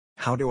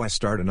How do I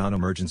start a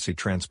non-emergency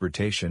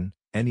transportation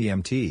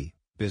 (NEMT)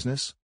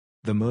 business?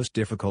 The most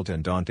difficult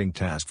and daunting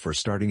task for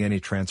starting any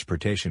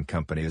transportation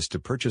company is to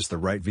purchase the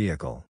right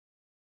vehicle.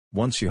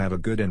 Once you have a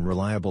good and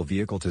reliable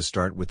vehicle to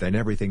start with, then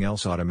everything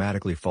else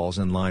automatically falls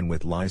in line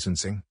with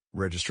licensing,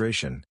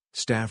 registration,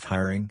 staff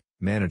hiring,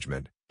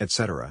 management,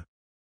 etc.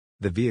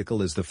 The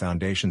vehicle is the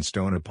foundation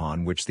stone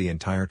upon which the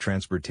entire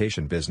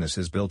transportation business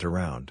is built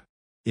around.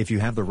 If you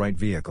have the right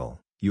vehicle,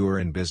 you are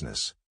in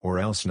business, or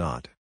else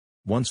not.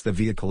 Once the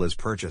vehicle is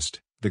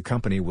purchased, the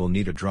company will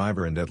need a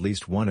driver and at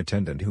least one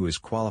attendant who is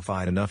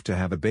qualified enough to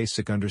have a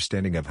basic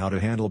understanding of how to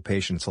handle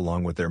patients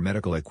along with their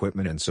medical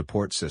equipment and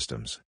support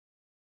systems.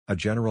 A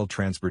general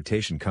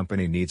transportation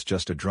company needs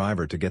just a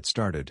driver to get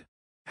started.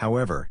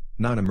 However,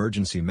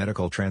 non-emergency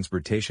medical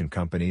transportation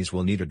companies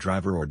will need a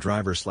driver or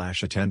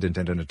driver/attendant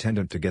and an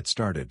attendant to get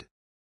started.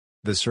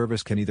 The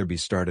service can either be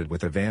started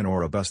with a van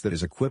or a bus that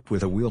is equipped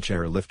with a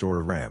wheelchair lift or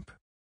a ramp.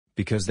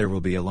 Because there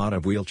will be a lot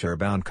of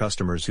wheelchair-bound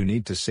customers who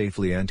need to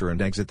safely enter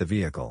and exit the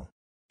vehicle.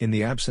 In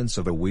the absence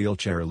of a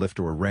wheelchair lift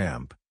or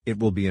ramp, it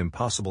will be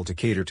impossible to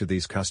cater to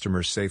these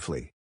customers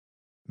safely.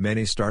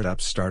 Many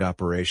startups start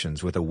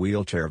operations with a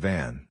wheelchair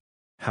van.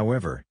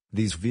 However,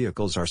 these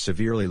vehicles are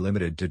severely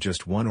limited to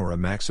just one or a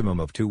maximum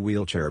of 2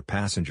 wheelchair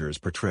passengers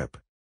per trip.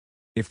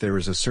 If there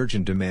is a surge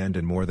in demand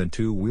and more than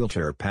 2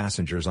 wheelchair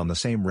passengers on the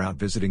same route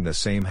visiting the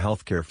same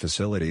healthcare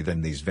facility,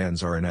 then these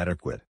vans are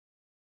inadequate.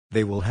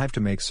 They will have to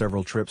make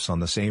several trips on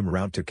the same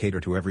route to cater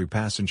to every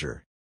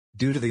passenger.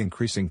 Due to the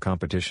increasing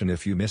competition,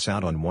 if you miss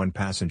out on one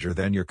passenger,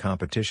 then your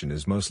competition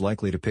is most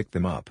likely to pick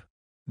them up.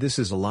 This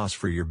is a loss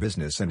for your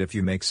business, and if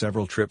you make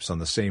several trips on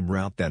the same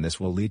route, then this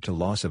will lead to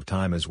loss of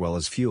time as well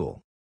as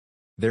fuel.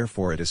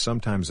 Therefore, it is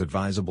sometimes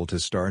advisable to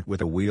start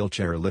with a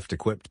wheelchair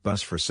lift-equipped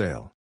bus for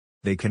sale.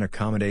 They can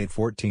accommodate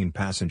 14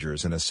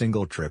 passengers in a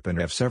single trip and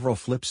have several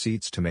flip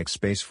seats to make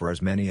space for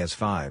as many as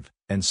 5,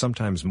 and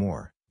sometimes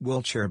more,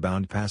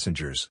 wheelchair-bound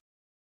passengers.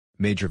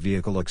 Major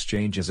Vehicle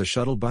Exchange is a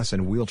shuttle bus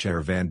and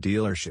wheelchair van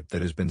dealership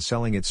that has been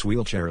selling its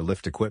wheelchair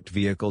lift-equipped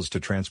vehicles to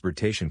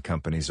transportation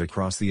companies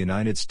across the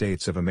United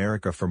States of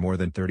America for more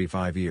than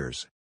 35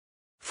 years.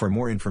 For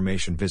more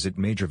information, visit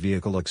Major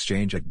Vehicle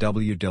Exchange at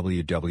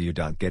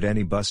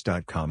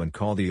www.getanybus.com and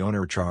call the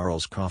owner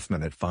Charles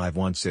Kaufman at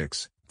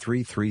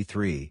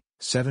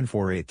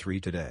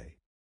 516-333-7483 today.